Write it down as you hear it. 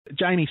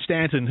Jamie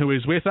Stanton, who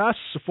is with us,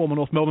 a former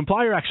North Melbourne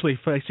player, actually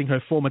facing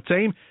her former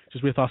team.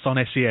 She's with us on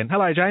SEN.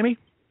 Hello, Jamie.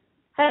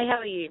 Hey, how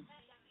are you?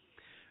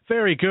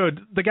 Very good.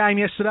 The game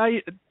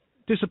yesterday,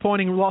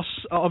 disappointing loss,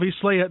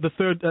 obviously.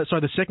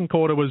 The second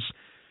quarter was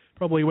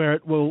probably where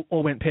it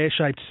all went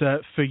pear-shaped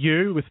for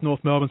you, with North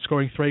Melbourne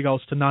scoring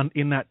 3-0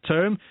 in that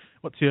term.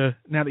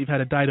 Now that you've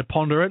had a day to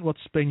ponder it, what's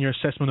been your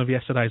assessment of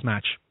yesterday's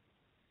match?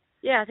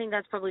 Yeah, I think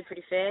that's probably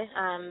pretty fair.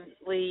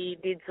 We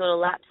did sort of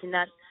lapse in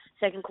that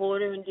second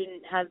quarter and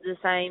didn't have the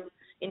same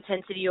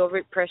intensity or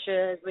rip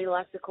pressure, as we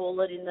like to call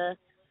it,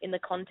 in the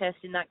contest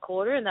in that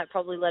quarter, and that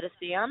probably let us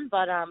down.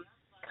 But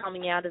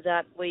coming out of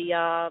that, we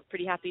are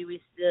pretty happy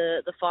with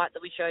the fight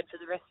that we showed for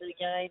the rest of the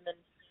game,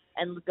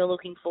 and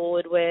looking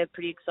forward, we're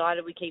pretty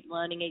excited. We keep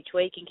learning each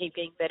week and keep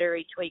getting better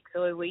each week,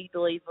 so we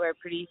believe we're a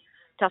pretty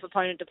tough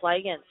opponent to play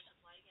against.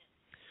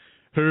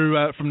 Who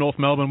from North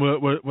Melbourne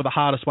were the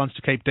hardest ones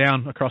to keep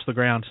down across the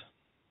ground?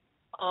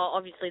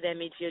 Obviously, their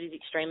midfield is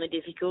extremely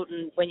difficult,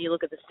 and when you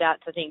look at the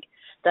stats, I think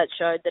that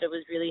showed that it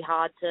was really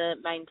hard to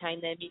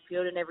maintain their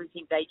midfield, and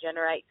everything they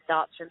generate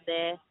starts from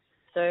there.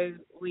 So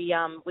we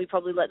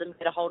probably let them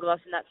get a hold of us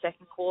in that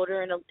second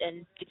quarter and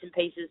bits and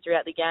pieces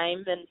throughout the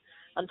game, and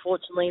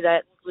unfortunately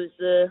that was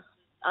the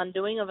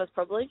undoing of us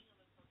probably.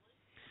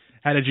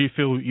 How did you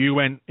feel you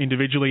went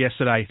individually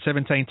yesterday?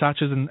 17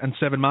 touches and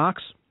 7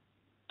 marks?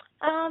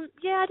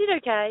 Yeah, I did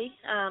okay.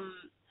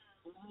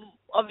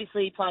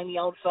 Obviously, playing the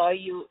old foe,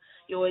 you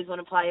always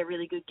want to play a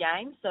really good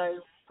game, so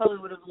probably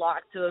would have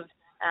liked to have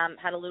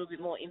had a little bit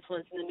more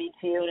influence in the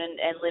midfield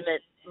and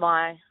limit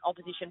my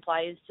opposition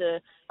players to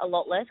a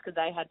lot less, because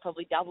they had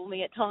probably double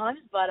me at times.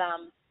 But,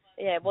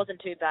 yeah, it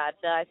wasn't too bad.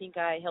 I think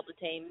I helped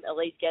the team at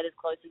least get as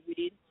close as we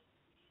did.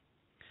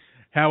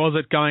 How was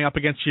it going up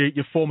against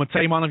your former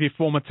team, one of your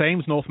former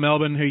teams, North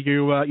Melbourne, who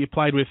you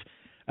played with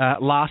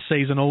last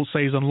season, all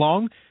season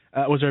long?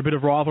 Was there a bit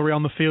of rivalry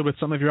on the field with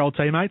some of your old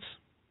teammates?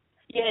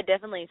 Yeah,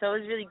 definitely. So it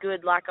was really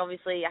good. Like,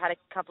 obviously, I had a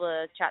couple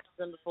of chats with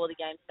them before the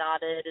game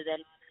started, and then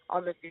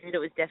on the field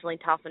it was definitely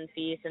tough and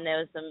fierce, and there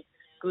was some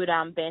good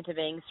banter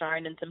being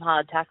thrown and some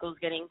hard tackles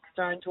getting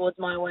thrown towards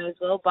my way as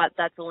well. But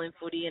that's all in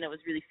footy, and it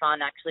was really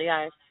fun, actually.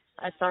 I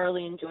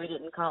thoroughly enjoyed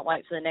it and can't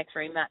wait for the next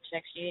rematch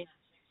next year.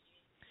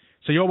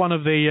 So you're one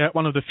of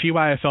the few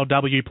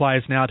AFLW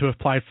players now to have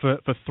played for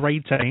 3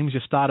 teams. You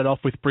started off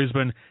with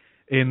Brisbane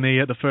in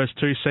the first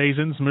 2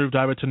 seasons, moved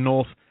over to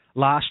North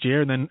last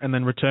year, and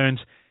then returned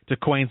to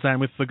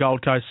Queensland with the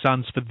Gold Coast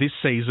Suns for this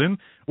season.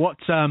 What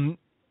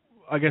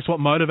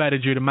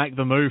motivated you to make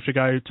the move to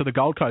go to the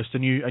Gold Coast, a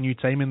new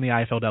team in the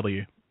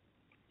AFLW?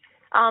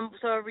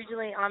 So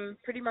originally, I'm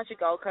pretty much a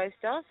Gold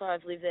Coaster, so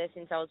I've lived there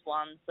since I was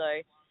 1. So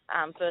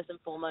first and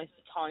foremost,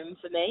 it's home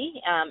for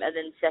me, and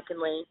then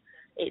secondly,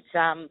 it's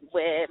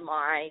where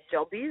my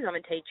job is. I'm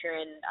a teacher,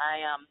 and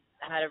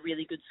I had a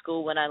really good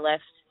school when I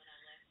left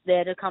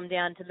there to come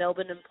down to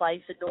Melbourne and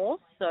play for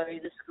North. So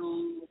the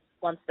school,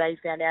 once they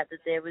found out that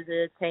there was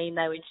a team,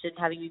 they were interested in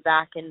having me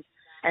back, and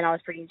I was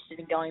pretty interested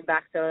in going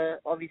back to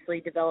obviously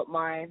develop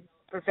my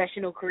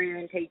professional career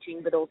in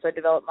teaching, but also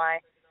develop my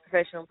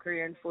professional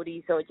career in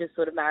footy. So it just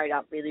sort of married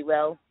up really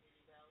well.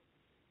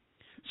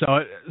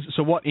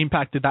 So what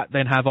impact did that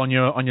then have on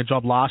your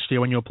job last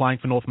year when you were playing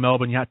for North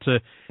Melbourne?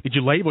 Did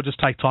you leave or just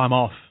take time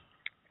off?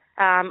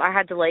 I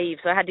had to leave,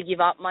 so I had to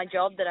give up my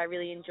job that I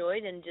really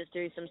enjoyed and just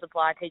do some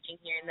supply teaching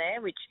here and there,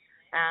 which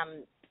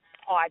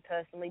I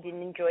personally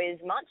didn't enjoy as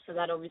much. So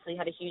that obviously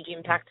had a huge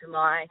impact to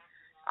my,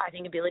 I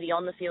think, ability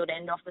on the field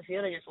and off the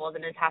field. I just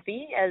wasn't as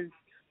happy as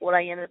what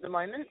I am at the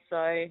moment.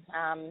 So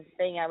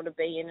being able to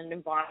be in an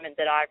environment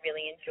that I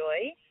really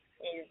enjoy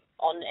is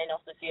on and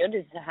off the field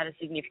has had a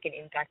significant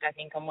impact, I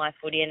think, on my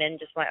footy and then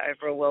just my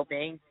overall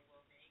well-being.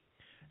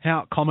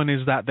 How common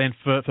is that then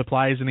for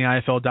players in the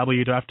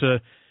AFLW to have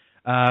to,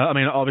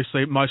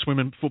 obviously most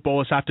women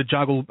footballers have to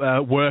juggle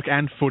work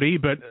and footy,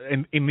 but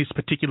in this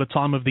particular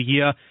time of the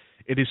year,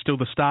 it is still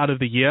the start of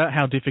the year.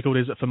 How difficult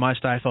is it for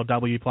most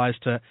AFLW players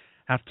to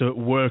have to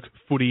work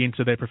footy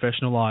into their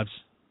professional lives?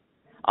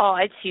 Oh,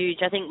 it's huge.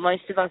 I think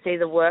most of us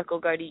either work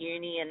or go to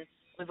uni, and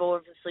we've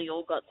obviously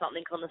all got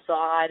something on the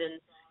side, and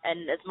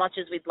as much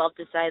as we'd love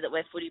to say that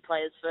we're footy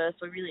players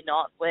first, we're really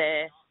not.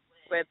 We're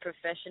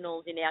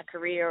professionals in our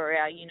career or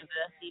our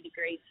university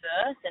degrees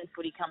first, and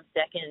footy comes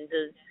second.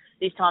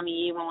 This time of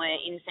year when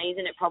we're in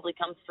season, it probably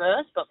comes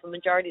first, but for the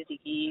majority of the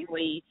year,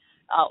 we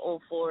are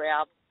all for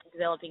our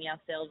developing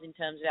ourselves in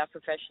terms of our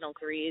professional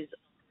careers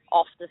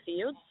off the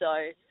field. So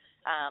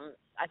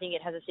I think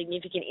it has a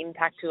significant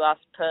impact to us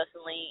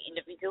personally,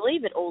 individually,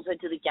 but also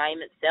to the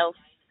game itself.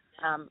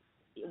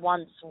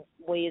 Once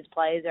we as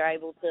players are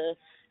able to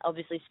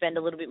obviously spend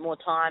a little bit more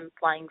time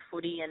playing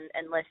footy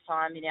and less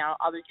time in our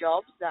other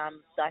jobs,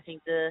 so I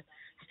think the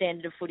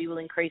standard of footy will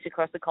increase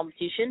across the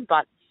competition.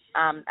 But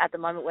at the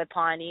moment, we're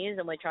pioneers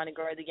and we're trying to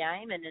grow the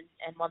game,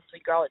 and once we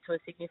grow it to a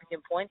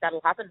significant point,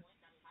 that'll happen.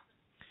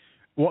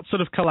 What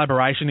sort of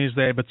collaboration is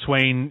there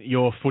between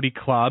your footy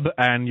club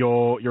and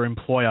your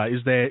employer?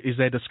 Is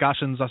there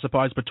discussions, I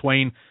suppose,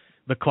 between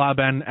the club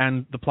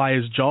and the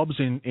players' jobs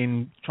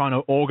in trying to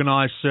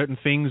organise certain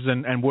things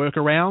and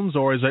workarounds,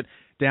 or is it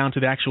down to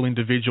the actual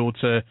individual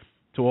to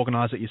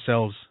organise it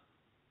yourselves?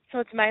 So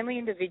it's mainly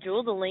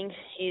individual. The link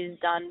is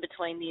done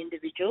between the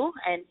individual,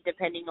 and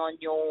depending on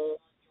your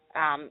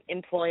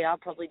employer,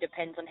 probably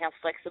depends on how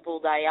flexible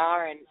they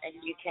are and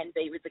you can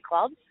be with the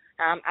club.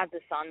 At the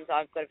Suns,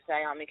 I've got to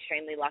say I'm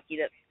extremely lucky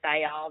that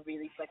they are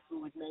really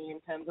flexible with me in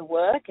terms of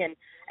work,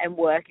 and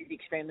work is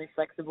extremely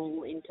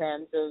flexible in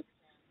terms of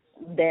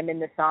them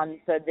and the Suns.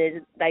 So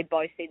they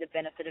both see the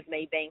benefit of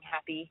me being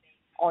happy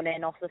on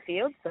and off the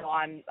field. So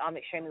I'm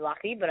extremely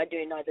lucky, but I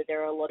do know that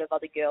there are a lot of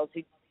other girls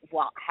who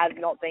have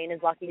not been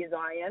as lucky as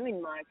I am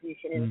in my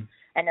position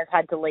and have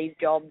had to leave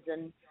jobs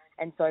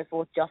and so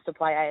forth just to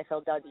play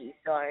AFLW.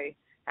 So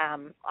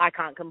I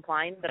can't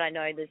complain, but I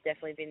know there's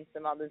definitely been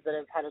some others that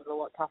have had it a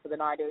lot tougher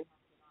than I do.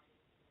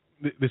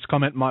 This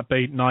comment might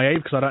be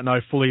naive because I don't know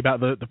fully about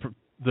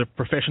the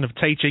profession of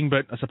teaching,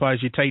 but I suppose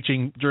you're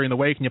teaching during the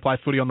week and you play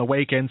footy on the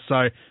weekend,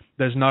 so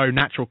there's no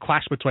natural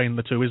clash between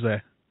the two, is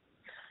there?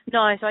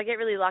 No, so I get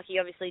really lucky.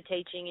 Obviously,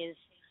 teaching is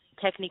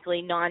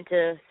technically 9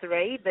 to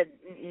 3, but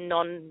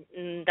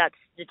that's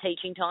the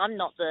teaching time,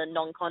 not the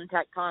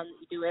non-contact time that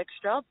you do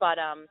extra. But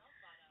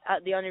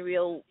the only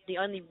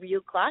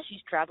real clash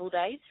is travel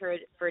days for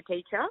a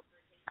teacher.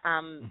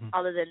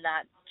 Other than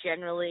that,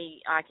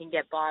 generally I can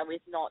get by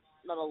with not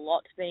a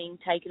lot being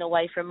taken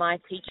away from my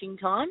teaching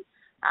time.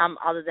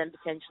 Other than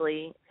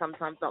potentially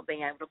sometimes not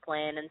being able to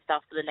plan and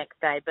stuff for the next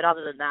day. But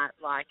other than that,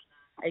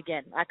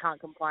 again, I can't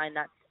complain.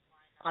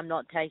 I'm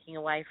not taking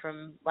away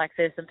from,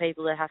 there's some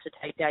people that have to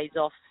take days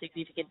off,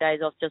 significant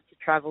days off just to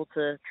travel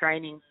to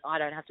training. I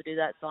don't have to do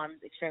that, so I'm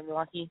extremely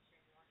lucky.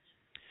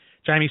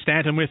 Jamie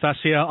Stanton with us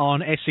here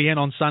on SEN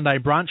on Sunday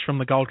Brunch from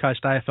the Gold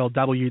Coast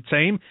AFLW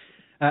team.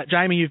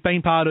 Jamie, you've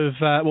been part of,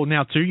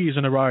 now 2 years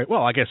in a row,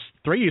 I guess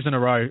 3 years in a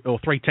row, or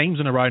 3 teams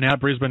in a row now,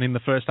 Brisbane in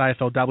the first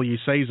AFLW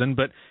season,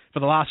 but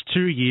for the last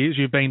 2 years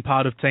you've been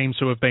part of teams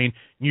who have been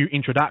new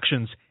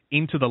introductions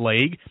into the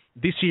league.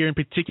 This year in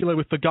particular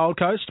with the Gold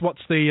Coast,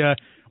 what's the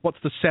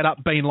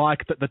setup been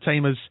like that the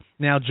team has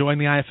now joined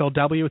the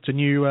AFLW? It's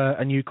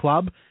a new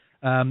club.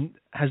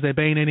 Has it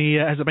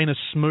been a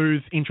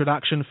smooth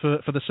introduction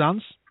for the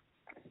Suns?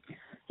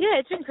 Yeah,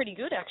 it's been pretty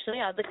good actually.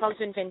 The club's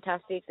been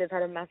fantastic. They've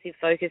had a massive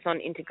focus on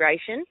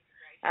integration,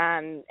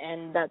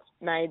 and that's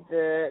made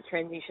the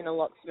transition a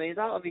lot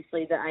smoother.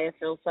 Obviously, the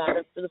AFL side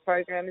of the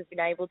program has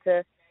been able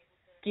to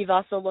give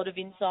us a lot of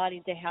insight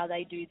into how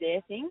they do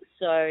their things,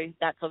 so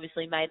that's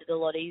obviously made it a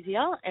lot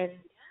easier. And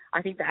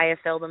I think the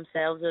AFL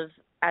themselves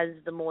as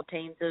the more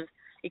teams have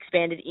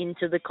expanded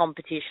into the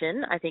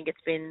competition, I think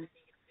it's been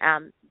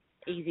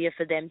easier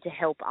for them to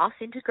help us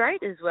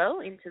integrate as well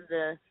into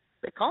the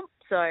comp.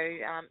 So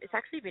it's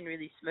actually been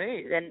really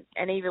smooth.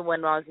 And even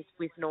when I was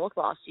with North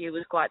last year, it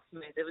was quite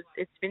smooth.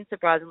 It's been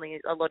surprisingly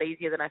a lot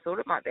easier than I thought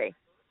it might be.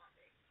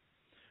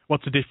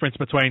 What's the difference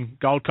between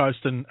Gold Coast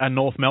and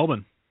North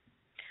Melbourne?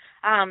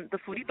 The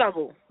footy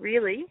bubble,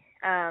 really.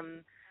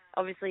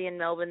 Obviously in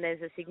Melbourne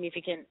there's a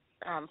significant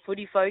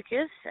footy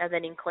focus, and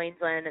then in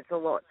Queensland it's a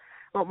lot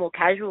more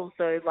casual.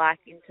 So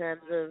in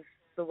terms of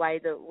the way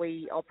that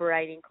we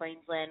operate in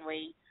Queensland,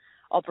 we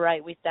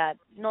operate with that,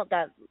 not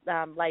that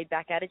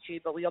laid-back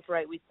attitude, but we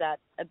operate with that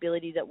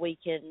ability that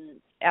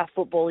our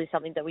football is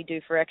something that we do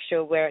for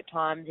extra, where at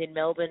times in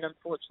Melbourne,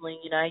 unfortunately,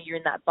 you're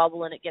in that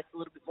bubble and it gets a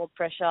little bit more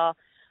pressure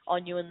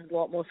on you and there's a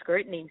lot more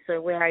scrutiny.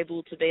 So we're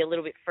able to be a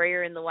little bit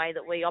freer in the way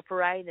that we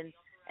operate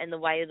and the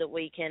way that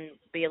we can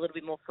be a little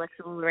bit more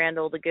flexible around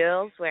all the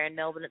girls, where in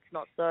Melbourne it's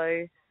not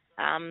so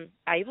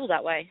able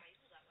that way.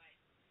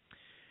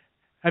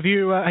 Have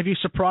you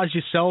surprised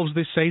yourselves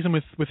this season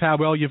with how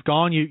well you've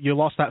gone? You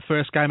lost that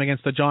first game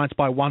against the Giants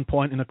by 1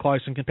 point in a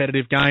close and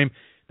competitive game,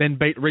 then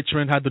beat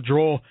Richmond, had the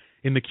draw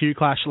in the Q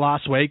Clash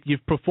last week.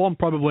 You've performed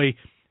probably,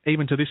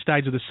 even to this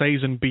stage of the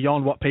season,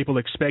 beyond what people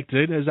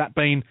expected. Has that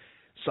been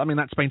something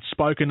that's been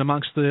spoken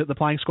amongst the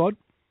playing squad?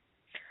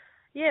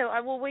 Yeah,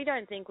 well, we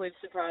don't think we've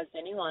surprised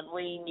anyone.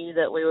 We knew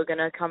that we were going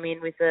to come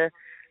in with a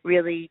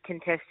really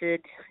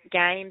contested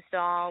game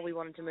style. We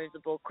wanted to move the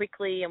ball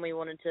quickly and we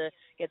wanted to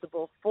get the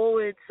ball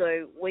forward.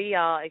 So we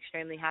are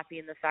extremely happy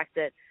in the fact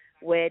that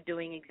we're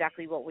doing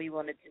exactly what we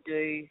wanted to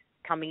do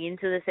coming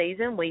into the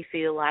season. We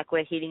feel like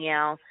we're hitting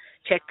our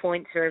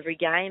checkpoints for every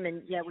game,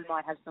 and yeah, we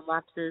might have some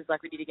lapses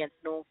like we did against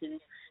North in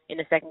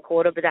the second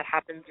quarter, but that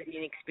happens with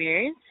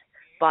inexperience.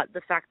 But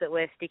the fact that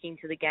we're sticking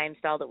to the game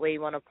style that we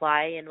want to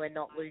play and we're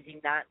not losing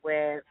that,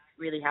 we're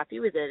really happy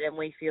with it. And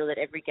we feel that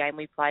every game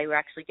we play, we're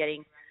actually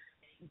getting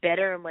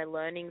better and we're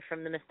learning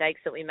from the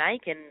mistakes that we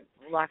make. And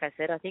like I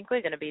said, I think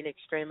we're going to be an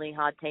extremely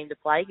hard team to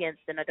play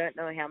against, and I don't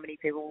know how many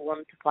people will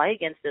want to play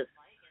against us.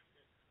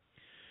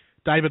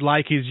 David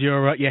Lake is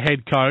your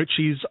head coach.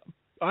 He's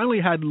only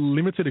had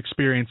limited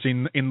experience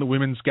in the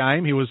women's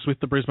game. He was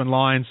with the Brisbane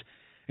Lions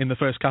in the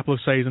first couple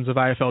of seasons of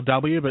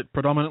AFLW, but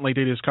predominantly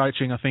did his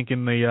coaching, I think,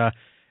 in the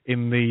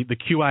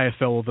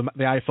QAFL,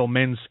 the AFL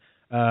men's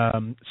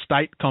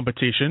state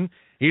competition.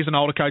 He's an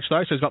older coach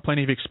though, so he's got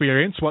plenty of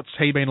experience. What's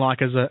he been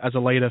like as a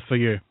leader for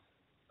you?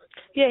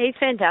 Yeah, he's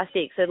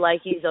fantastic. So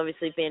Lakey's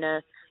obviously been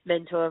a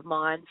mentor of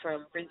mine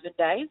from Brisbane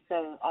days,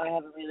 so I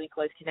have a really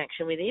close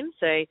connection with him.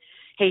 So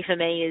he, for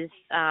me, is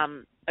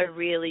a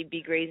really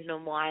big reason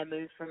on why I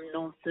moved from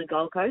North to the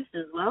Gold Coast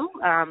as well.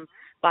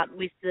 But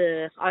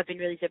I've been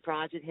really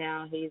surprised with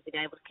how he's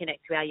been able to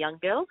connect to our young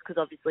girls,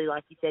 because obviously,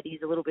 like you said,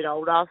 he's a little bit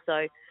older,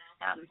 so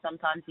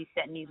sometimes he's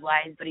set in his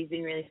ways, but he's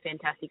been really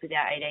fantastic with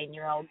our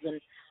 18-year-olds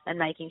and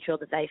making sure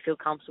that they feel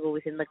comfortable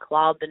within the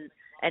club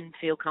and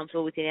feel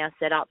comfortable within our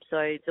setup.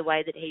 So the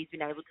way that he's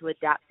been able to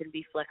adapt and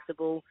be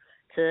flexible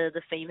to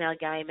the female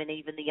game and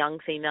even the young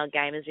female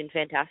game has been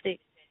fantastic.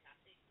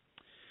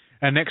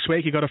 And next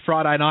week you've got a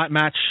Friday night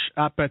match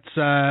up at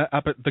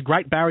the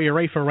Great Barrier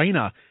Reef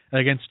Arena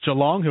against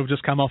Geelong, who've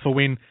just come off a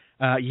win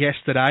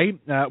yesterday.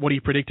 What are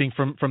you predicting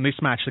from this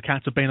match? The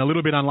Cats have been a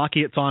little bit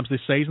unlucky at times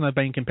this season. They've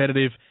been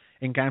competitive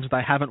in games that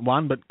they haven't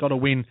won, but got a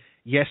win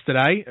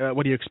yesterday.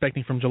 What are you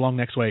expecting from Geelong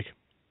next week?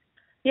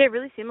 Yeah,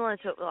 really similar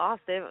to us.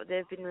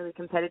 They've been really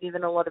competitive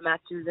in a lot of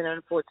matches, and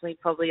unfortunately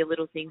probably a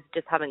little things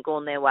just haven't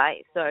gone their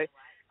way. So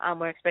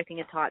we're expecting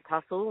a tight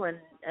tussle, and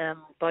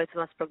both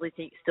of us probably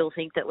still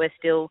think that we're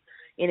still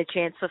in a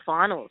chance for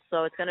finals.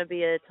 So it's going to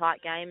be a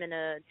tight game and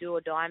a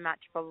do-or-die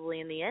match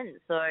probably in the end.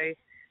 So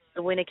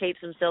the winner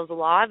keeps themselves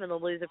alive and the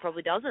loser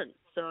probably doesn't.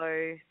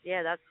 So,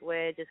 yeah,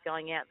 we're just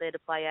going out there to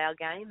play our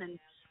game, and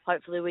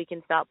hopefully we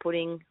can start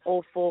putting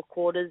all four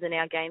quarters in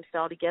our game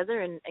style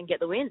together and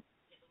get the win.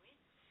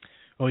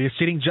 Well, you're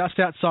sitting just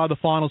outside the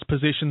finals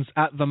positions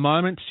at the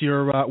moment.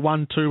 You're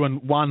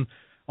 1-2-1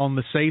 on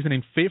the season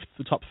in fifth.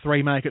 The top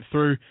three make it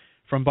through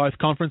from both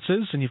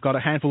conferences, and you've got a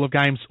handful of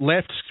games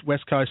left,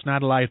 West Coast and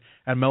Adelaide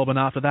and Melbourne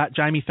after that.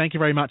 Jamie, thank you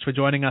very much for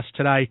joining us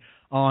today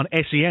on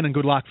SEN, and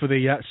good luck for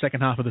the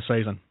second half of the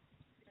season.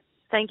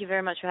 Thank you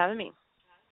very much for having me.